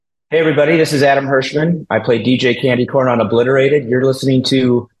Hey everybody, this is Adam Hershman. I play DJ Candycorn on Obliterated. You're listening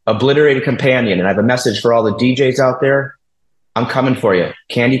to Obliterated Companion, and I have a message for all the DJs out there. I'm coming for you.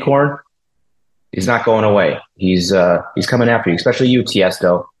 Candycorn, he's not going away. He's coming after you, especially you,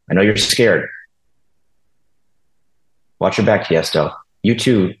 Tiesto. I know you're scared. Watch your back, Tiesto. You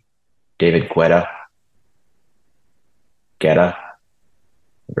too, David Guetta,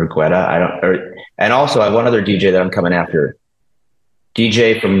 or Guetta. I don't. And also, I have one other DJ that I'm coming after.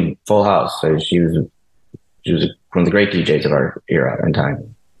 DJ from Full House. So she was one of the great DJs of our era and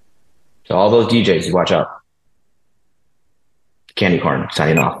time. So all those DJs, watch out. Candy Corn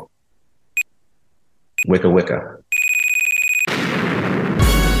signing off. Wicca Wicca.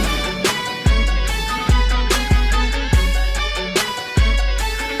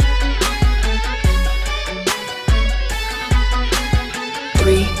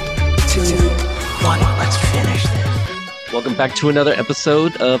 3, 2, 1. Let's finish this. Welcome back to another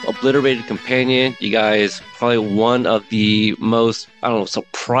episode of Obliterated Companion. You guys, probably one of the most, I don't know,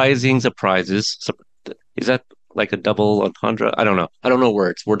 surprising surprises. Is that like a double entendre? I don't know. I don't know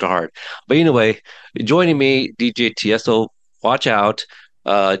words. Words are hard. But anyway, joining me, DJ Tiesto, watch out.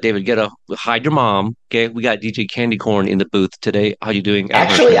 David Guetta, hide your mom. Okay, we got DJ Candycorn in the booth today. How you doing?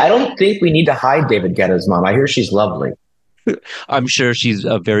 Actually, I don't think we need to hide David Guetta's mom. I hear she's lovely. I'm sure she's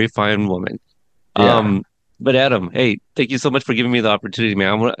a very fine woman. Yeah. But Adam, hey, thank you so much for giving me the opportunity, man.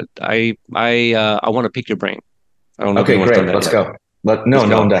 I want to pick your brain. I don't know if Okay, anyone's done great. that Let's yet. go. No, Let's no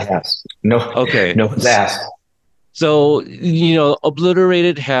go. one asked. No, Okay. no one's asked. So,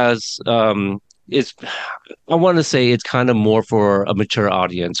 Obliterated has it's I want to say it's kind of more for a mature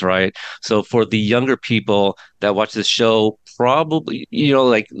audience, right? So for the younger people that watch this show, probably,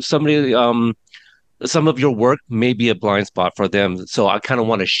 like some of your work may be a blind spot for them. So I kind of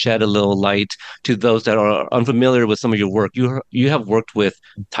want to shed a little light to those that are unfamiliar with some of your work. You have worked with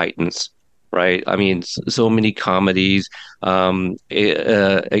Titans, right? I mean, so many comedies.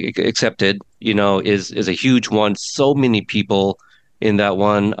 Accepted, is a huge one. So many people in that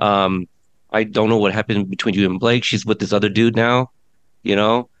one. I don't know what happened between you and Blake. She's with this other dude now, you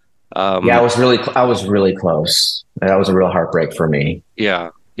know. Yeah, Um, I was really close. That was a real heartbreak for me. yeah,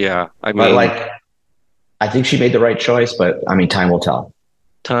 yeah. I But mean, like, I think she made the right choice. But I mean, time will tell.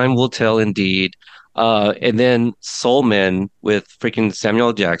 time will tell indeed. And then Soul Men with freaking Samuel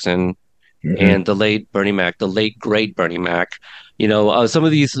L. Jackson Hmm. and the late Bernie Mac, the late great Bernie Mac. Some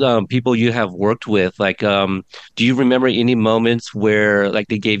of these people you have worked with, like, do you remember any moments where like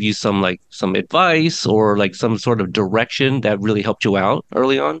they gave you some advice or like some sort of direction that really helped you out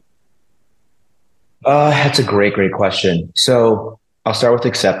early on? That's a great question. So I'll start with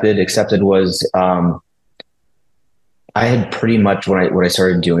Accepted. Accepted was I had pretty much when I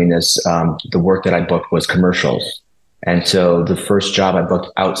started doing this, the work that I booked was commercials, and so the first job I booked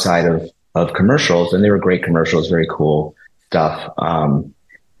outside of commercials, and they were great commercials, very cool stuff,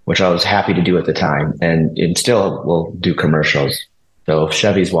 which I was happy to do at the time, and still will do commercials. So if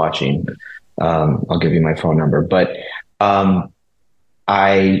Chevy's watching, I'll give you my phone number. But um,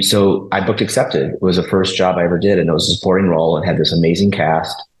 I booked Accepted. It was the first job I ever did, and it was a supporting role and had this amazing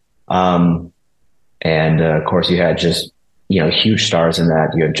cast. Um, and of course, you had just huge stars in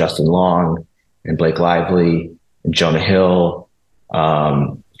that. You had Justin Long and Blake Lively and Jonah Hill,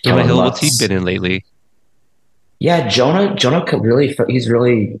 Jonah Kellen Hill, what's he Lutz. been in lately? Yeah, Jonah could really he's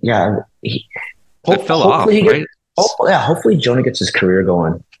really yeah. That fell Hopefully off, he right? hopefully Jonah gets his career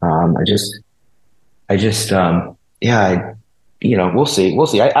going. I just yeah, we'll see, we'll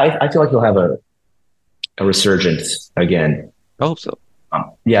see. I feel like he'll have a resurgence again. I hope so.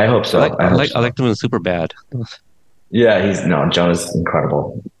 Yeah, I hope so. I hope I so. liked him in Super Bad. Yeah, he's no Jonah's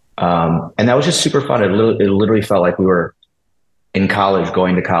incredible. And that was just super fun. It literally felt like we were in college,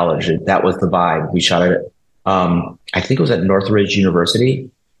 going to college. That was the vibe. We shot it. I think it was at Northridge University.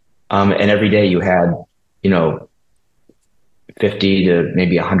 And every day you had, you know, 50 to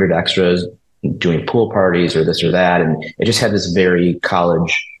maybe 100 extras doing pool parties or this or that. And it just had this very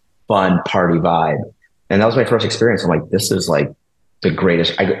college fun party vibe. And that was my first experience. I'm like, this is like the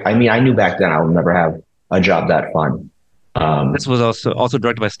greatest. I mean, I knew back then I would never have a job that fun. This Um, was also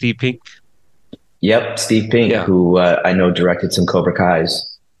directed by Steve Pink. yep. Steve Pink, Yeah, who I know directed some Cobra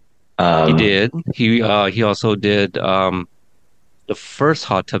Kai's. he Um, did. He also did the first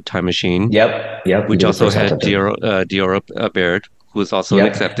Hot Tub Time Machine, yep. He which did the also first Hot had Tub Time. Diora Baird, who was also in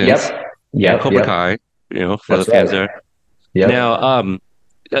Yep. Yep. Acceptance, and Yep. Cobra Yep. Kai, for the That's fans right. there. Now,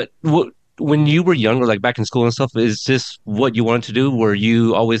 Yep. when you were younger, like back in school and stuff, is this what you wanted to do? Were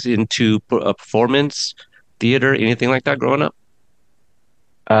you always into performance, theater, anything like that growing up?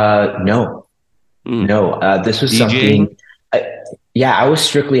 No, Mm. no. This was DJing? something. Yeah, I was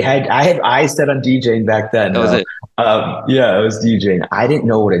strictly had I had eyes set on DJing back then. That was No, it. yeah, I was DJing. I didn't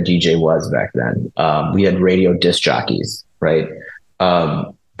know what a DJ was back then. We had radio disc jockeys, right?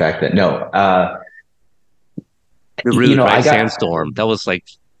 Back then, no. You're You really know, right. I got Sandstorm. That was like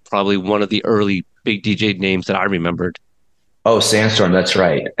probably one of the early big DJ names that I remembered. oh Sandstorm, that's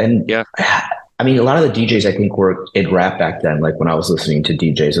right. And Yeah, I mean, a lot of the DJs I think were in rap back then. Like when I was listening to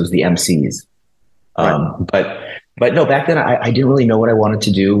DJs, it was the MCs. right. But no, back then I didn't really know what I wanted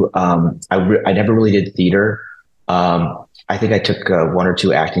to do. I never really did theater. I think I took one or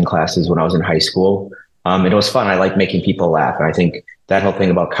two acting classes when I was in high school. And it was fun. I like making people laugh. And I think that whole thing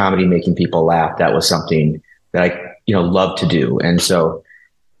about comedy, making people laugh, that was something that I, loved to do. And so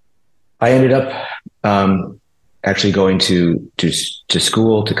I ended up actually going to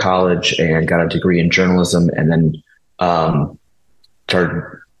school, to college, and got a degree in journalism, and then um, started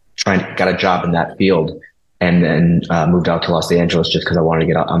got a job in that field, and then moved out to Los Angeles just because I wanted to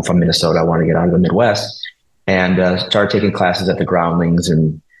get out. I'm from Minnesota. I wanted to get out of the Midwest, and started taking classes at the Groundlings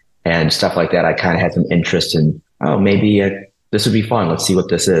and stuff like that. I kind of had some interest in, oh, maybe this would be fun. Let's see what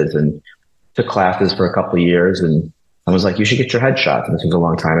this is, and took classes for a couple of years, and I was like, you should get your headshots. And this was a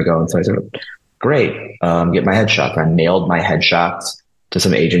long time ago, and so I said, great, get my headshots. I mailed my headshots to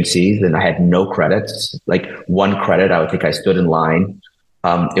some agencies, and I had no credits, like one credit. I would think I stood in line.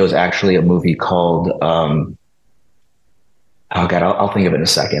 It was actually a movie called, oh God, I'll think of it in a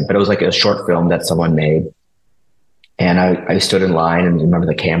second, but it was like a short film that someone made. And I stood in line, and remember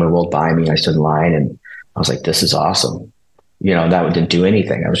the camera rolled by me, and I stood in line, and I was like, this is awesome. That one didn't do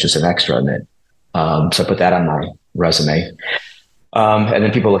anything. I was just an extra in it. So I put that on my resume. And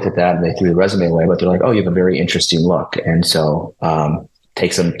then people looked at that and they threw the resume away, but they're like, oh, you have a very interesting look. And so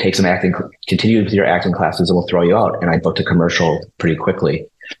take some acting, continue with your acting classes, and we'll throw you out. And I booked a commercial pretty quickly.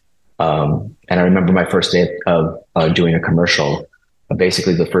 And I remember my first day of doing a commercial.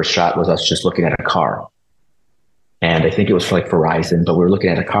 Basically, the first shot was us just looking at a car. And I think it was for like Verizon, but we were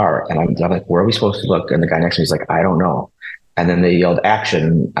looking at a car. And I'm like, where are we supposed to look? And the guy next to me is like, I don't know. And then they yelled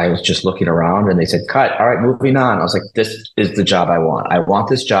action. I was just looking around and they said, cut. All right, moving on. I was like, this is the job I want. I want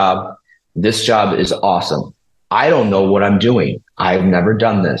this job. This job is awesome. I don't know what I'm doing. I've never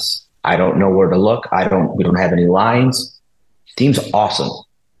done this. I don't know where to look. We don't have any lines. Seems awesome.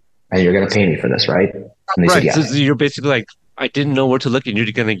 And you're going to pay me for this, right? And they said, Right. So yes. you're basically like, I didn't know where to look, and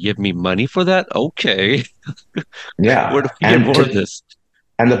you're going to give me money for that? Okay. Where Yeah. do we get more of this?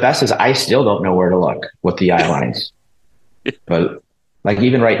 And the best is I still don't know where to look with the eye lines. But like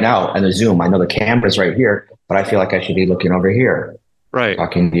even right now on the Zoom, I know the camera's right here, but I feel like I should be looking over here, Right.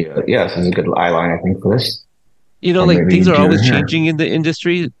 talking to you. Yeah, this is a good eye line, I think, for this. Or Like maybe things are do it always here. changing in the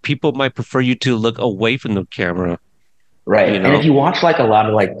industry. People might prefer you to look away from the camera, Right. you And if know? you watch like a lot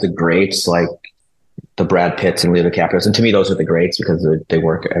of like the greats, like the Brad Pitts and Leo DiCaprio's, and to me, those are the greats because they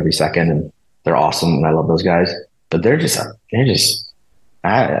work every second and they're awesome. And I love those guys, but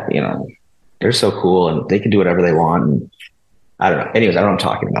I, they're so cool and they can do whatever they want. And I don't know. Anyways, I don't know what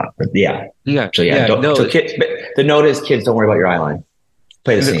I'm talking about, but yeah. Yeah. So yeah, Yeah. don't, so No, kids, but the note is kids, don't worry about your eye line.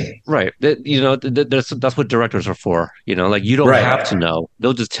 Play the scene. right. That's what directors are for. Like you don't have to Right. know.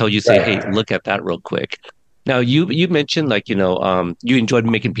 They'll just tell you, say, hey, Right. look at that real quick. Now you mentioned like, you enjoyed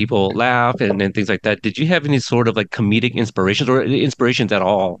making people laugh and things like that. Did you have any sort of like comedic inspirations or inspirations at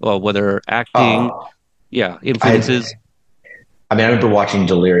all? Whether acting, Oh, yeah, I, influences? I mean, I remember watching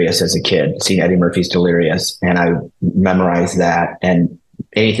Delirious as a kid, seeing Eddie Murphy's Delirious, and I memorized that and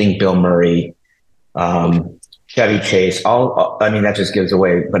anything Bill Murray, Oh, um, Chevy Chase, I mean, that just gives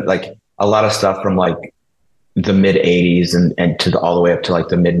away, but like a lot of stuff from like the mid 80s and all the way up to like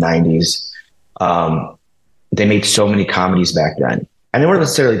the mid 90s. Um, they made so many comedies back then. And they weren't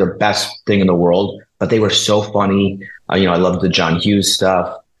necessarily the best thing in the world, but they were so funny. I loved the John Hughes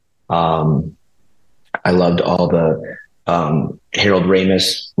stuff. Um, I loved all the Harold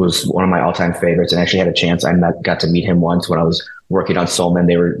Ramis was one of my all-time favorites, and actually had a chance. Got to meet him once when I was working on Soul Man.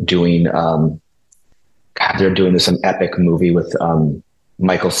 They were doing God, they're doing this some epic movie with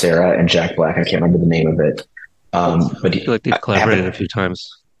Michael Cera and Jack Black. I can't remember the name of it. oh, But I feel like they've I collaborated a happened, few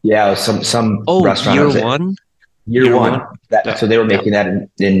times. yeah, it was some Oh, restaurant. I year was at one? year Year one? one. That Yeah, so they were yeah. making that in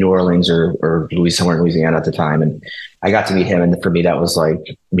New Orleans or Louis somewhere in Louisiana at the time, and I got to meet him. And for me, that was like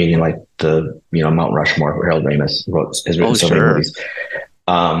meeting like the Mount Rushmore. Where Harold Ramis has written Oh, so many sure. movies.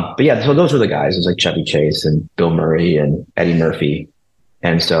 But yeah, so those were the guys. It was like Chevy Chase and Bill Murray and Eddie Murphy.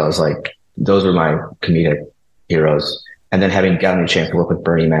 And so I was like, those were my comedic heroes. And then having gotten a chance to work with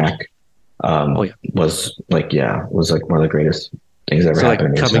Bernie Mac Oh, yeah. was like one of the greatest things that ever So like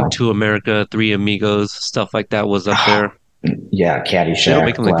happened to me. Coming So to America, Three Amigos, stuff like that was up there. yeah, They don't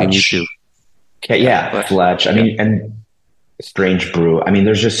make Caddyshack, them like they used to. Fletch. Yeah, Yeah, Fletch. Fletch. I Yeah. mean, and Strange Brew. I mean,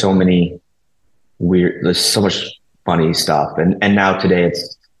 there's just so many weird. There's so much funny stuff, and now today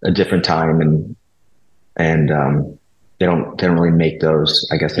it's a different time, and they don't really make those.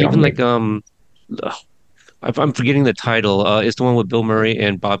 I guess they don't Even make. like I'm forgetting the title. It's the one with Bill Murray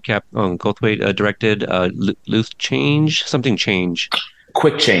and Bobcat Goldthwait directed. Loose Change, something change.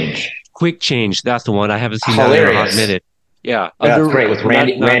 Quick Change. Quick Change. That's the one. I haven't seen that in a hot Hilarious. minute. Yeah, Yeah, that's great with not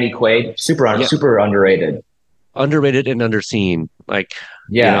Randy Quaid. yeah, Super underrated. underrated and underseen. Like,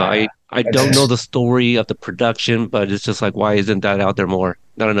 Yeah, I don't know it's the story of the production, but it's just like, why isn't that out there more?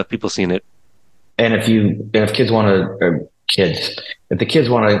 Not enough people seen it. and if kids want to kids if the kids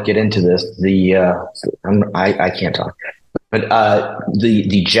want to get into this, I can't talk, but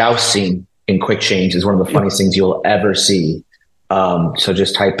the joust scene in Quick Change is one of the funniest things you'll ever see. So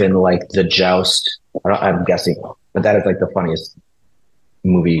just type in like the joust. I'm guessing, but that is like the funniest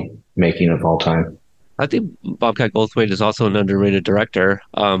movie making of all time. I think Bobcat Goldthwait is also an underrated director.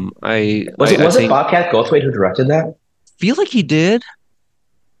 I Was it think Bobcat Goldthwait who directed that? feel like he did.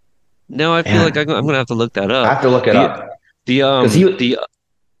 No, I feel like Man, I'm gonna have to look that I up. have to look it The up because he. the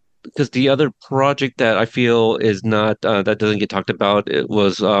because the other project that I feel is not that doesn't get talked about, it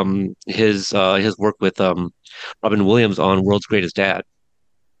was his work with Robin Williams on World's Greatest Dad.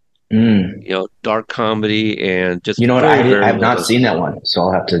 Mm. Dark comedy and just You know what? very, I very have well not done. seen that one, so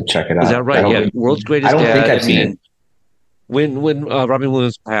I'll have to check it Is that out. right? Yeah, World's I Greatest don't think Dad. I I've seen mean, it. when Robin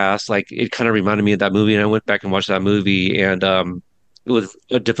Williams passed, like it kind of reminded me of that movie, and I went back and watched that movie, and it was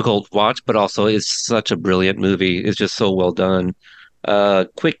a difficult watch, but also it's such a brilliant movie. It's just so well done.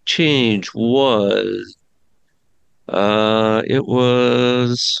 Quick Change was it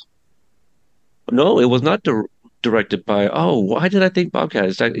was no, it was not directed by. Oh, why did I think Bobcat?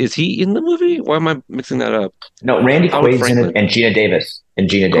 Is he in the movie? Why am I mixing that up? No, Randy Howard Quaid's in it, Franklin, and Gina Davis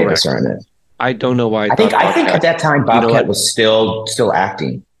correct. are in it. I don't know why I thought I think at Bobcat. that time You know Bobcat what? was still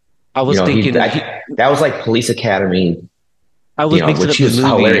acting. I You was know, thinking that was like Police Academy. I You was know, mixing which up he the was movie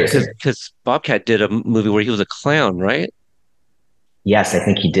hilarious because in. Bobcat did a movie where he was a clown, right? Yes, I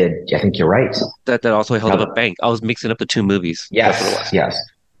think he did. I think you're right. That also held up a Now, bank. I was mixing up the two movies. That's what it yes, was. yes,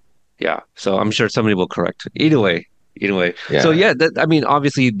 Yeah. So I'm sure somebody will correct. Either way. So yeah. yeah, I mean,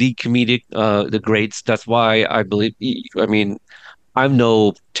 obviously the comedic, the greats. That's why I believe. I mean, I'm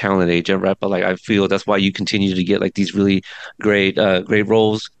no talent agent, right? But like I feel that's why you continue to get like these really great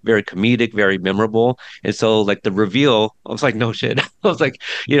roles, very comedic, very memorable. And so like the reveal, I was like, no shit. I was like,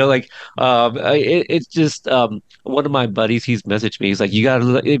 it's just one of my buddies, he's messaged me. He's like, you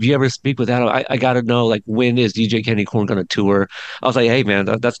gotta if you ever speak with Adam, I gotta know like when is DJ Candycorn gonna tour? I was like, hey man,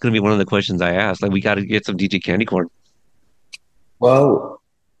 that's gonna be one of the questions I asked. Like we gotta get some DJ Candycorn. Well,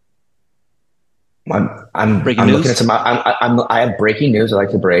 Breaking I'm looking at news? some. I have breaking news. I like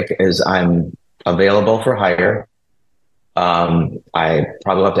to break is I'm available for hire. I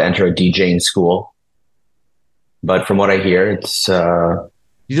probably have to enter a DJing school, but from what I hear, it's You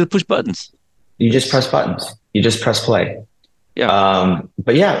just push buttons. you just It's press buttons. You just press play. yeah,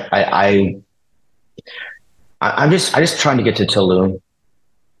 But yeah, I just trying to get to Tulum.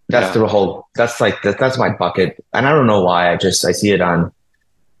 That's yeah. the whole. That's my bucket, and I don't know why. I see it on.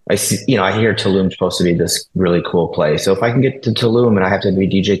 I see, I hear Tulum's supposed to be this really cool place. So if I can get to Tulum and I have to be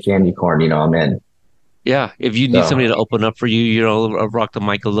DJ Candycorn, I'm in. Yeah, if you need somebody So to open up for you, rock the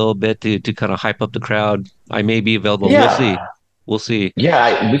mic a little bit to kind of hype up the crowd. I may be available. We'll see. yeah, We'll see.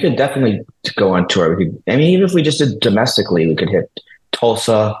 yeah, we could definitely go on tour. I mean, even if we just did domestically, we could hit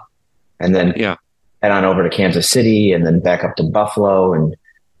Tulsa and then Yeah. head on over to Kansas City and then back up to Buffalo and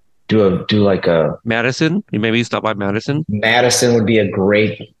do like a Madison, you maybe stop by Madison. Madison would be a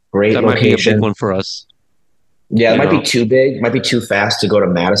great That might be a big one location. for us, Yeah, it you might be know. too big, might be too fast to go to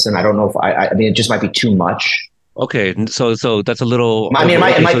Madison. I don't know if I mean, it just might be too much. Okay, so that's a little I mean, over.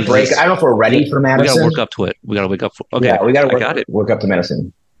 it Okay, so might break. I don't know if we're w- ready for we got to Madison. work up to it. We got to wake up for. Okay, Yeah, we got to I got it. work up to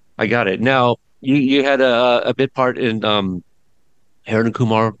Madison. I got it. Now you had a bit part in Harold and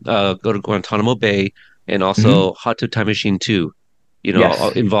Kumar go to Guantanamo Bay, and Hmm. also Hot Tub Time Machine 2,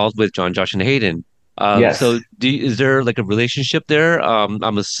 Yes, involved with John, Josh, and Hayden. yes, So is there like a relationship there?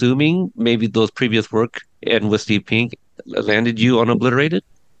 I'm assuming maybe those previous work and with Steve Pink landed you on Obliterated.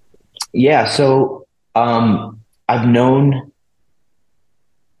 yeah. So I've known,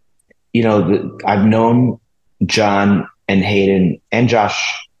 I've known John and Hayden and Josh,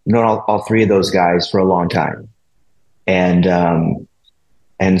 known all three of those guys for a long time, and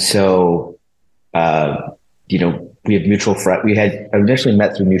so uh, we have mutual friend. We had initially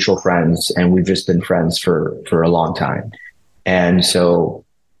met through mutual friends, and we've just been friends for a long time. And so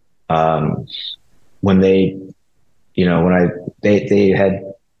um, when when they had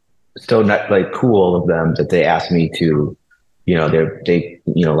so not like cool of them that they asked me to they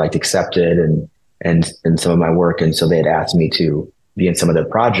liked accepted and some of my work, and so they had asked me to be in some of their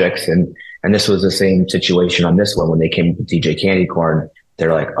projects, and this was the same situation on this one when they came to DJ Candycorn.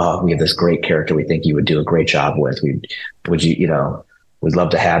 They're like, oh, we have this great character we think you would do a great job with. Would you, we'd love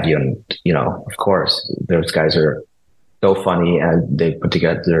to have you. And, of course, those guys are so funny and they put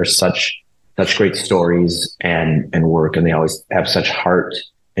together such great stories and work. And they always have such heart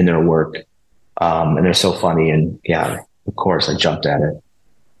in their work. And they're so funny. And yeah, of course I jumped at it.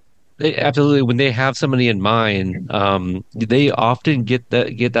 Absolutely. When they have somebody in mind, they often get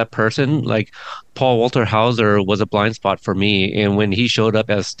that person. Like Paul Walter Hauser was a blind spot for me, and when he showed up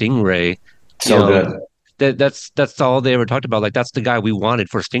as Stingray, you So know, good. that's all they ever talked about. Like that's the guy we wanted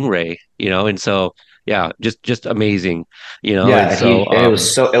for Stingray, and so yeah, just amazing, and Yeah.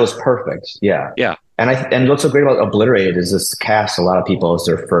 so It was perfect. Yeah. yeah. And what's so great about Obliterated is this cast, a lot of people, it's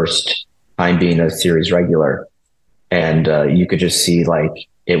their first time being a series regular. And you could just see like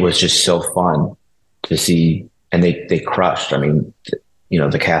it was just so fun to see, and they crushed. I mean,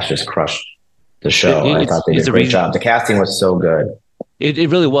 the cast just crushed the It, show. I it's thought they did it's a a great reason. job. The casting was so good.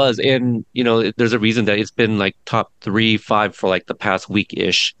 It really was, and there's a reason that it's been like top 3, 5 for like the past week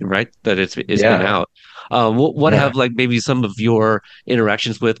ish, right? That it's been Yeah, out. What yeah. have like maybe some of your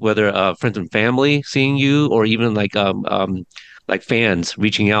interactions with whether friends and family seeing you, or even like fans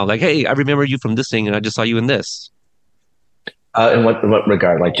reaching out, like, hey, I remember you from this thing, and I just saw you in this. In what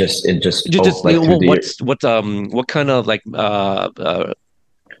regard? Like Just like through the what kind of like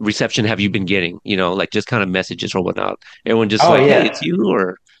reception have you been getting? Like just kind of messages or whatnot. Everyone just oh like, hey, yeah, it's you,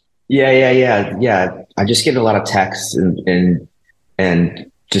 or yeah. I just get a lot of texts and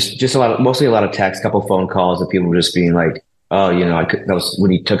just mostly a lot of text, couple phone calls of people just being like, oh, that was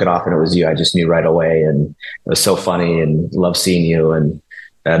when you took it off and it was you. I just knew right away, and it was so funny and love seeing you and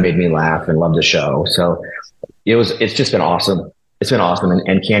made me laugh and love the show. So it's just been awesome. It's been awesome.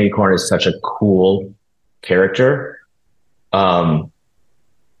 And Candy Corn is such a cool character. Um,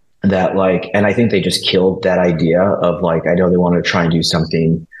 that like, and I think they just killed that idea of like, I know they want to try and do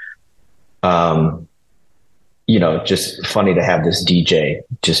something, um, just funny to have this DJ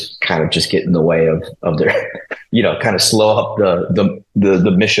just kind of just get in the way of their, kind of slow up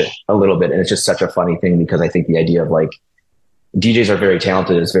the mission a little bit. And it's just such a funny thing because I think the idea of like DJs are very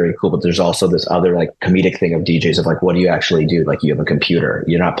talented. It's very cool, but there's also this other like comedic thing of DJs of like, what do you actually do? Like you have a computer.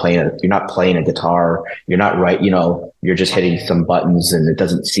 You're not playing a guitar. You're not right. You're just hitting some buttons, and it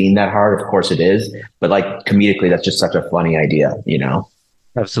doesn't seem that hard. Of course it is, but like comedically, that's just such a funny idea.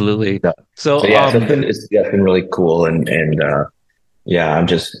 absolutely. So, So, so yeah, it's been really cool, and yeah, I'm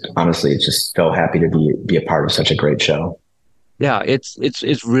just honestly just so happy to be a part of such a great show. yeah,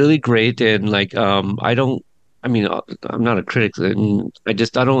 it's really great, and like I don't, I mean, I'm not a critic, and I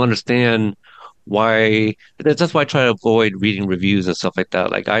don't understand why. That's why I try to avoid reading reviews and stuff like that.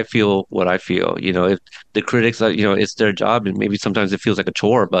 Like I feel what I feel. If the critics, it's their job, and maybe sometimes it feels like a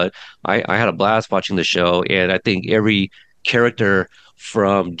chore. But I had a blast watching the show, and I think every character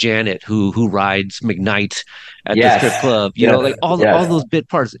from Janet who rides McKnight at the strip Yes, club, yes, like all yes. those bit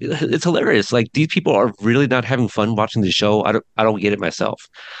parts, it's hilarious. Like these people are really not having fun watching the show. I don't get it myself.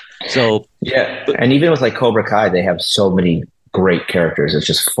 So, Yeah, but and even with like Cobra Kai, they have so many great characters. It's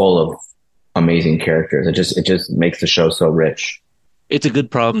just full of amazing characters. It just makes the show so rich. it's a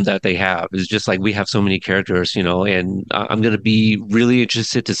good problem that they have. It's just like we have so many characters, and I'm going to be really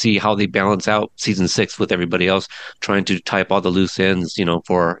interested to see how they balance out season 6 with everybody else trying to tie up all the loose ends,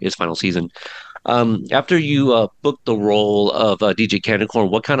 for his final season. After you booked the role of DJ Candicorn,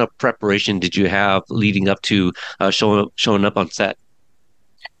 what kind of preparation did you have leading up to showing up on set?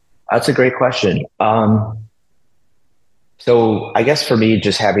 That's a great question. So I guess for me,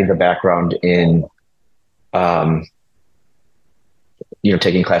 just having the background in, um,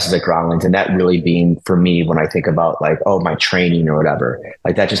 taking classes at Groundlings, and that really being for me when I think about like, oh, my training or whatever,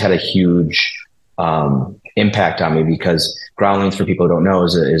 like that just had a huge impact on me because Groundlings, for people who don't know,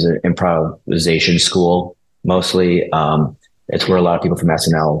 is an improvisation school mostly. It's where a lot of people from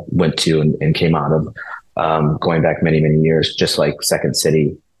SNL went to and came out of, going back many, many years, just like Like in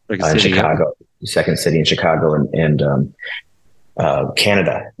City, yep. Second City in Chicago and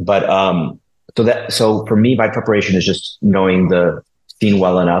Canada. But so for me, my preparation is just knowing the scene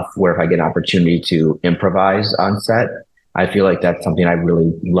well enough where if I get an opportunity to improvise on set, I feel like that's something I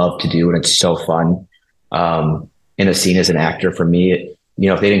really love to do, and it's so fun. In a scene as an actor, for me,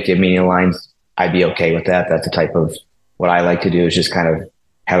 if they didn't give me any lines, I'd be okay with that. That's the type of what I like to do is just kind of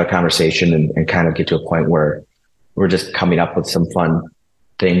have a conversation and kind of get to a point where we're just coming up with some fun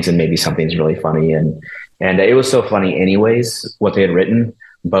things and maybe something's really funny and it was so funny anyways what they had written,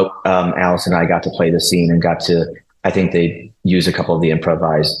 but Alice and I got to play the scene and got to I think they used a couple of the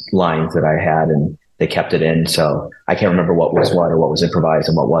improvised lines that I had and they kept it in. So I can't remember what was what or what was improvised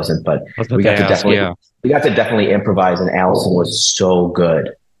and what wasn't, but I was about we to got to ask, definitely yeah. we got to definitely improvise. And Allison was so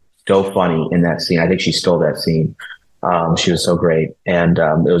good, so funny in that scene. I think she stole that scene. She was so great, and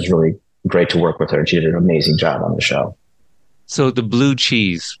it was really great to work with her. She did an amazing job on the show. So the blue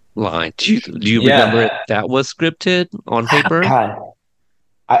cheese line, do you remember Yeah, if that was scripted on paper? God,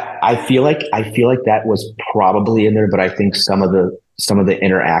 I feel like that was probably in there, but I think some of the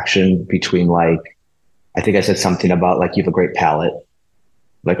interaction between like I think I said something about like you have a great palate.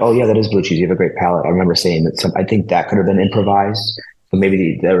 Like, oh yeah, that is blue cheese. You have a great palate. I remember saying that I think that could have been improvised. So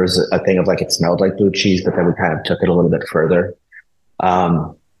maybe there was a thing of like it smelled like blue cheese, but then we kind of took it a little bit further.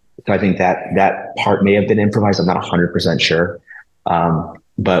 Um, so I think that part may have been improvised. I'm not 100% sure.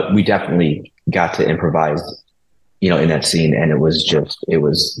 But we definitely got to improvise, in that scene. And it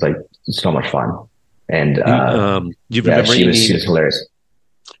was like so much fun. And Do you yeah, remember she any? was hilarious.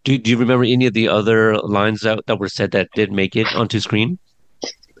 Do you remember any of the other lines that were said that did make it onto screen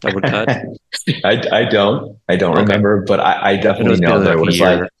that were cut? I don't Okay, remember, but I I know definitely it's been know there like a was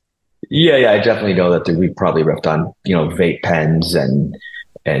like, year. yeah, I definitely know that we probably ripped on, vape pens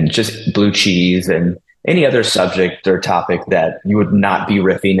and just blue cheese and any other subject or topic that you would not be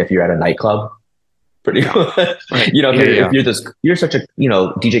riffing if you're at a nightclub. Pretty Yeah, much. right. If Yeah, if yeah. you're such a,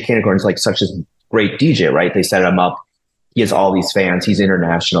 DJ Candycorn is like such a great DJ, right? They set him up. He has all these fans. He's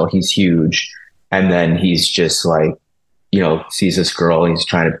international. He's huge. And then he's just like, sees this girl and he's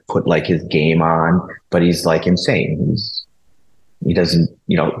trying to put like his game on, but he's like insane. He doesn't,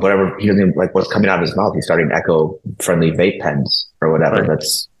 whatever, he doesn't even, like what's coming out of his mouth. He's starting echo friendly vape pens or whatever. Right.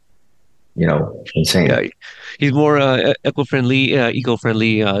 That's, insane. Yeah, he's more eco-friendly,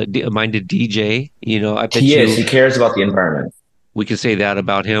 eco-friendly minded DJ. I bet He is. you He cares about the environment. we can say that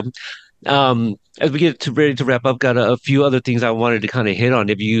about him. As we get to ready to wrap up, got a few other things I wanted to kind of hit on.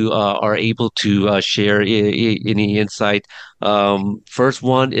 If you are able to share any insight, first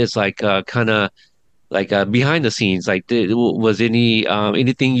one is like kind of like behind the scenes. Like, was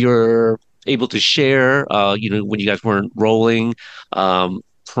anything you're able to share? When you guys weren't rolling,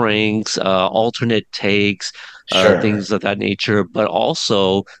 pranks, alternate takes, Sure. things of that nature. But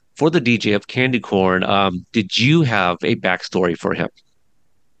also for the DJ of Candycorn, did you have a backstory for him?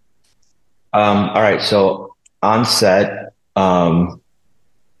 All right. So on set,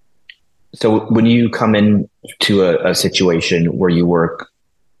 so when you come in to a situation where you work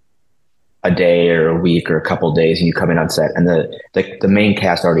a day or a week or a couple of days and you come in on set and the main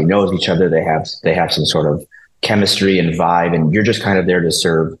cast already knows each other, they have some sort of chemistry and vibe, and you're just kind of there to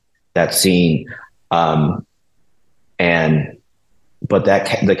serve that scene. Um, and but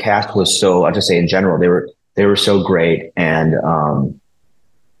the cast was so, I'll just say in general, they were so great, and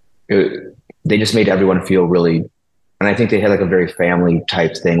they just made everyone feel really, and I think they had like a very family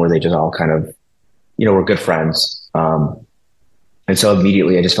type thing where they just all kind of, were good friends. And so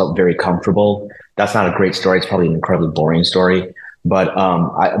immediately I just felt very comfortable. That's not a great story. It's probably an incredibly boring story, but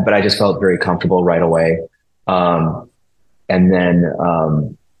I just felt very comfortable right away. Um, and then,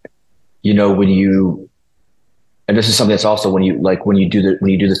 when you, and this is something that's also when you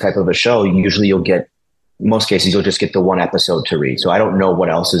do this type of a show, usually most cases you'll just get the one episode to read. So I don't know what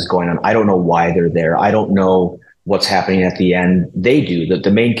else is going on. I don't know why they're there. I don't know what's happening at the end. They do, the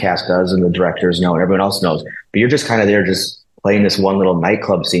main cast does, and the directors know, and everyone else knows. But you're just kind of there, just playing this one little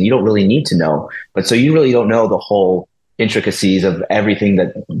nightclub scene. You don't really need to know, but so you really don't know the whole intricacies of everything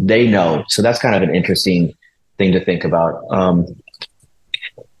that they know. So that's kind of an interesting thing to think about.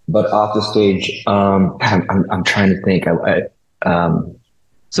 But off the stage, I'm trying to think.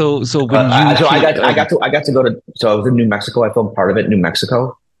 So when you So came, I got to go to. So I was in New Mexico. I filmed part of it in New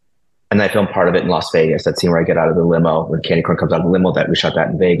Mexico, and then I filmed part of it in Las Vegas. That scene where I get out of the limo when Candy Corn comes out of the limo. That we shot that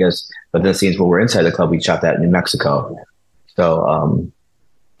in Vegas. But then the scenes where we're inside the club, we shot that in New Mexico. So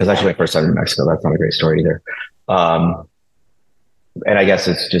it was actually my first time in New Mexico. That's not a great story either. Um, and I guess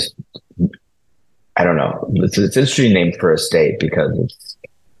it's just I don't know. It's an interesting name for a state because it's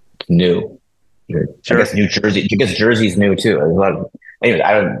new. I sure. guess New Jersey. I guess Jersey's new too. There's a lot of, anyway,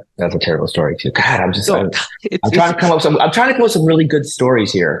 I don't. That's a terrible story too. God, No, it's I'm it's trying to come up. I'm trying to come up with some really good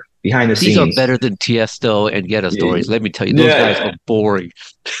stories here behind the these are scenes. better than Tiesto and Guetta stories. Let me tell you, those guys are Yeah. boring.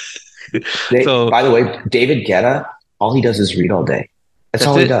 So By the way, David Guetta, all he does is read all day. That's that's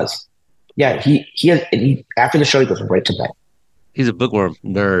all he it. does. Yeah, he after the show he goes right to bed. He's a bookworm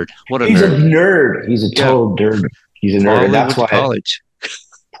nerd. What a He's a nerd. nerd. He's a Yeah, total nerd. He's a nerd, and probably that's went to why. college.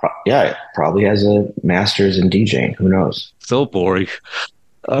 Yeah, probably has a master's in DJing. Who knows? So boring.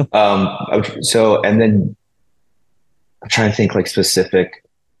 Uh, So and then I'm trying to think like specific.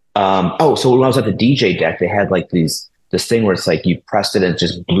 Oh, so when I was at the DJ deck, they had like this thing where it's like you pressed it and it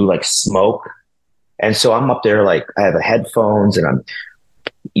just blew like smoke. And so I'm up there, like I have the headphones and I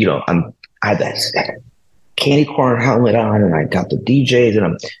had that candy corn helmet on and I got the DJs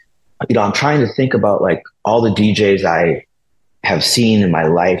and I'm trying to think about like all the DJs I have seen in my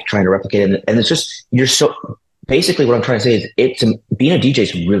life, trying to replicate it. And it's just, basically what I'm trying to say is being a DJ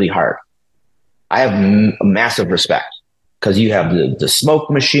is really hard. I have massive respect because you have the smoke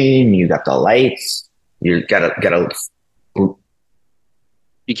machine, you got the lights, you gotta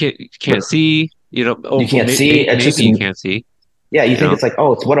You can't see, you can't see. It's just maybe you can't see, yeah. You you think know. it's like,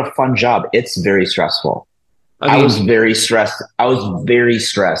 oh, it's what a fun job. It's very stressful. I I was mean, very stressed. I was very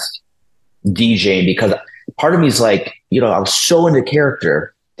stressed DJing because part of me is like, I was so into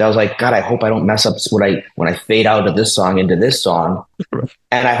character that I was like, God, I hope I don't mess up when I fade out of this song into this song,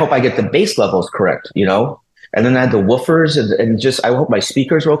 and I hope I get the bass levels correct. And then I had the woofers and just I hope my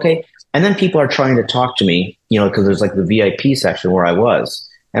speakers are okay. And then people are trying to talk to me, because there's like the VIP section where I was,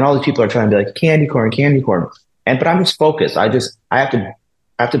 and all these people are trying to be like candy corn, candy corn, but I'm just focused. I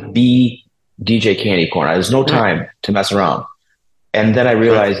have to be DJ Candy Corn. There's no right, time to mess around. And then I right.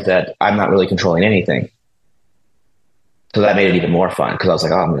 realized that I'm not really controlling anything. So that made it even more fun because I was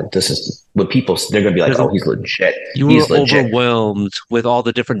like, oh, man, this is what they're going to be like, There's oh, a he's legit. You were He's legit. overwhelmed with all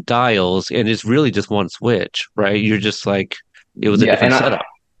the different dials, and it's really just one switch, right? You're just like it was a Yeah. different setup.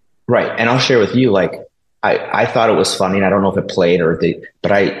 Right. And I'll share with you, like, I thought it was funny. And I don't know if it played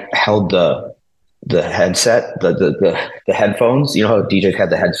but I held the headset, the headphones, how DJs had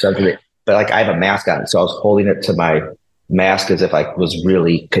the headset, but like I have a mask on. So I was holding it to my mask as if I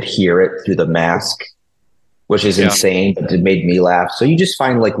could hear it through the mask, which is Yeah, insane, but it made me laugh. So you just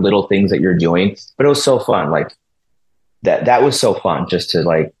find like little things that you're doing, but it was so fun. Like that was so fun just to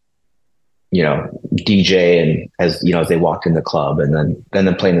like, DJ and as they walked in the club and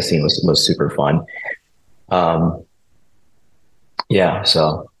then playing the scene was super fun. Um, yeah.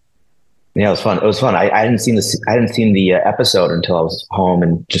 So yeah, it was fun. It was fun. I hadn't seen the episode until I was home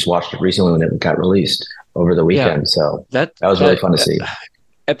and just watched it recently when it got released over the yeah. weekend. So That that was really that fun to see.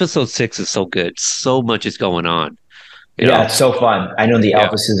 episode 6 is so good. So much is going on, you Yeah, know. it's so fun. I know the Yeah.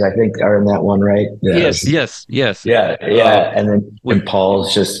 Elvises, I think, are in that one, right? Yeah, Yes, yes, yes. yeah, Uh, yeah. And then with and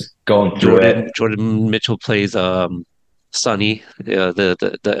Paul's just going through Jordan it. Jordan Mitchell plays Sonny, the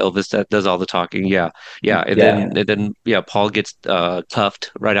Elvis that does all the talking. Yeah, yeah. And Yeah, then yeah, Paul gets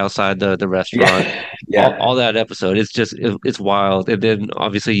cuffed right outside the restaurant. yeah, yeah, All that episode, it's wild. And then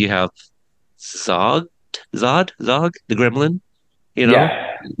obviously you have Zog, Zog, the Gremlin. You know,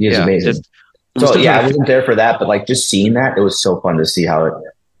 yeah. He is yeah, amazing. just we're So still yeah, trying I to wasn't there for that, but like just seeing that, it was so fun to see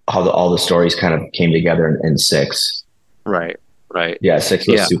all the stories kind of came together in six. right, right. Yeah, six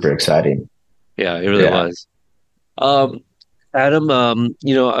was Yeah, super exciting. yeah, it really Yeah. was. Um, Adam,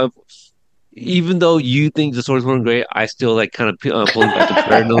 even though you think the stories weren't great, I still like kind of pulling back the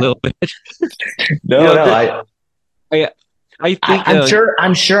curtain a little bit. You No, know, no, I I think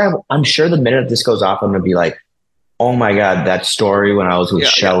I'm sure the minute this goes off, I'm gonna be like, oh my God, that story when I was with yeah,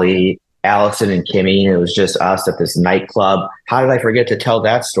 yeah. Shelly, Allison, and Kimmy, and it was just us at this nightclub. How did I forget to tell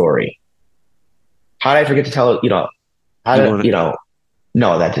that story? How did I forget to tell it? How You did, want to?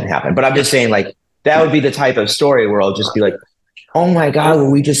 no, that didn't happen. But I'm just saying, like, that would be the type of story where I'll just be like, oh my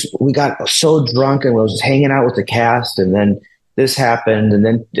God, we got so drunk and we was just hanging out with the cast, and then this happened, and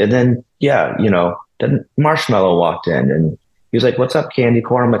then yeah, then Marshmallow walked in and he was like, "What's up, Candy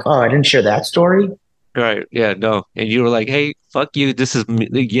Corn?" I'm like, "Oh, I didn't share that story." Right, yeah, no. And you were like, "Hey, fuck you. This is me.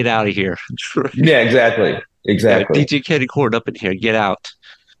 Get out of here." Yeah, exactly, Yeah, exactly. DJ Candycorn up in here. Get out.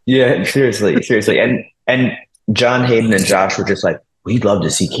 Yeah, seriously, seriously. And John Hayden and Josh were just like, we'd love to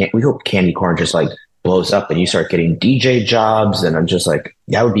see we hope Candy Corn just like blows up and you start getting DJ jobs. And I'm just like,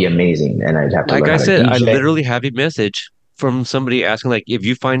 that would be amazing. And I'd have to Like learn I how to said, I DJ. literally have a message from somebody asking, like, if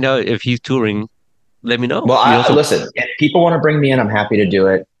you find out if he's touring, let me know. Well, So listen, if people want to bring me in, I'm happy to do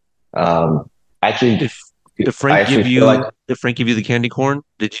it. Actually, if did I Frank actually give feel like you did Frank give you the candy corn?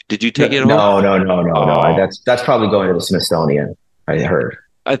 Did you take it home? no, no, no, no, no. Oh, That's probably going to the Smithsonian. I heard.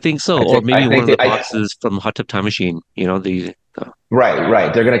 I think so. I Or think maybe I one think of the I boxes from Hot Tub Time Machine. Right,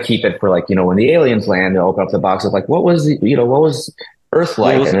 right. They're gonna keep it for like, when the aliens land, they'll open up the box of like, what was Earth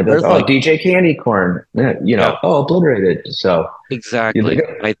What like? was And they'll be like, Earth oh, like? DJ Candy Corn, Yeah, oh, obliterated. So exactly.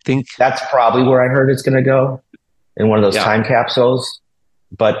 I think, that's probably where I heard it's gonna go in one of those yeah. time capsules.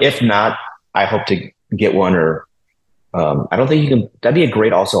 But if not, I hope to get one or I don't think you can. That'd be a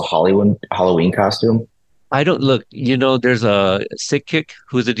great also Halloween costume. I don't look, there's a Sick Kick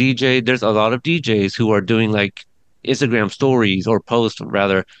who's a DJ. There's a lot of DJs who are doing like Instagram stories or posts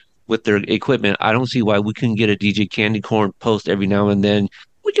rather with their equipment. I don't see why we couldn't get a DJ Candy Corn post every now and then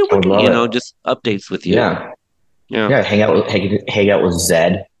I would love it. just updates with you. Yeah. Yeah. Yeah. Hang out with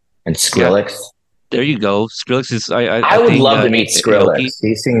Zed and Yeah. Skrillex. There you go. Skrillex is I I would think love to meet Aoki.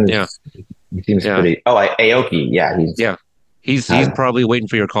 Skrillex. Yeah. He seems Yeah. pretty. Oh, Aoki. Yeah, Yeah. He's uh, probably waiting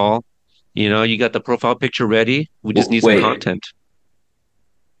for your call. You got the profile picture ready. We just need some wait. content.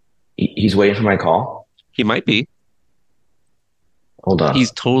 He's waiting for my call. He might be. Hold on.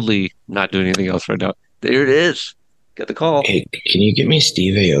 He's totally not doing anything else right now. There it is. Got the call. Hey, can you get me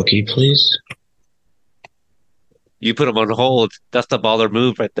Steve Aoki, please? You put him on hold. That's the baller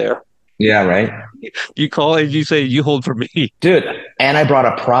move right there. Yeah, right. You call and you say you hold for me. Dude, and I brought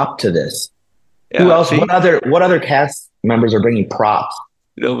a prop to this. Who Yeah, else? see? What other cast members are bringing props?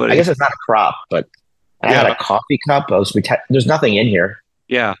 I Nobody. guess it's not a prop, but I had Yeah, a coffee cup. There's nothing in here.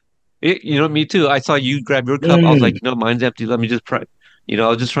 yeah. Me too. I saw you grab your cup. I was like, Mm. mine's empty. Let me just try. I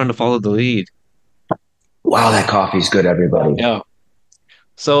was just trying to follow the lead. Wow, that coffee's good, everybody. Yeah.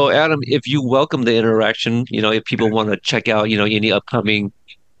 So, Adam, if you welcome the interaction, if people want to check out, any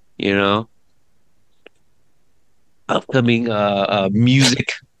you know, upcoming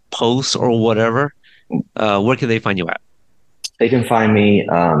music posts or whatever, where can they find you at? They can find me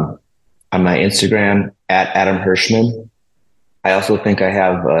on my Instagram at Adam Hershman. I also think I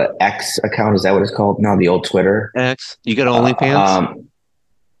have a X account. Is that what it's called? No, the old Twitter. X, you got Uh, OnlyFans? um,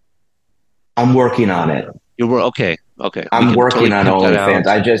 I'm working on it. Okay, okay. We I'm can totally working on pimp that out.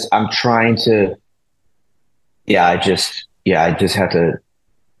 OnlyFans. I'm trying to. Yeah, I just have to.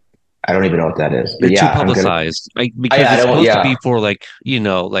 I don't even know what that is, but You're too yeah, I'm gonna. publicized, like because I it's don't. supposed to be Yeah, for like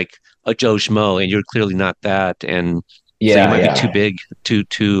like a Joe Schmo, and you're clearly not that, and so you yeah, might be too yeah. big,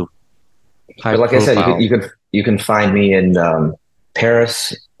 too high But like I said, profile. you can find me in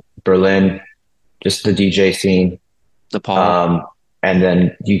Paris, Berlin, just the DJ scene, Nepal. um, and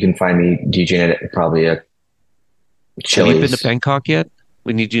then you can find me DJing at probably at Have you been to Chili's. Bangkok yet?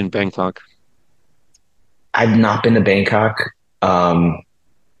 We need you in Bangkok. I've not been to Bangkok, um,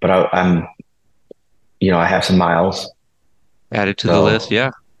 but I'm I have some miles, Add it to the list. so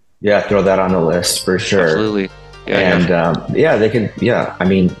Yeah, yeah, throw that on the list for sure. absolutely. Yeah, yeah. And yeah, they can. Yeah, I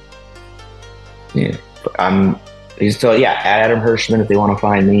mean, yeah, I'm. So yeah, Adam Hirschman if they want to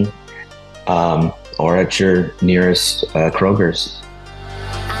find me, or at your nearest Kroger's.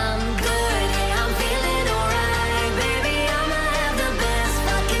 I'm good, I'm feeling alright, baby. I'ma have the best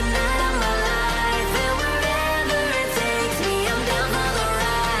fucking night of my life, and wherever it takes me, I'm down for the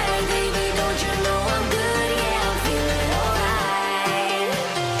ride, baby. Don't you know I'm good? Yeah, I'm feeling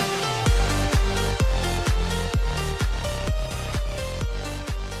alright.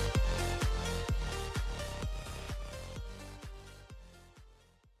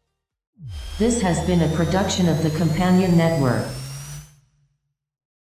 This has been a production of the Companion Network.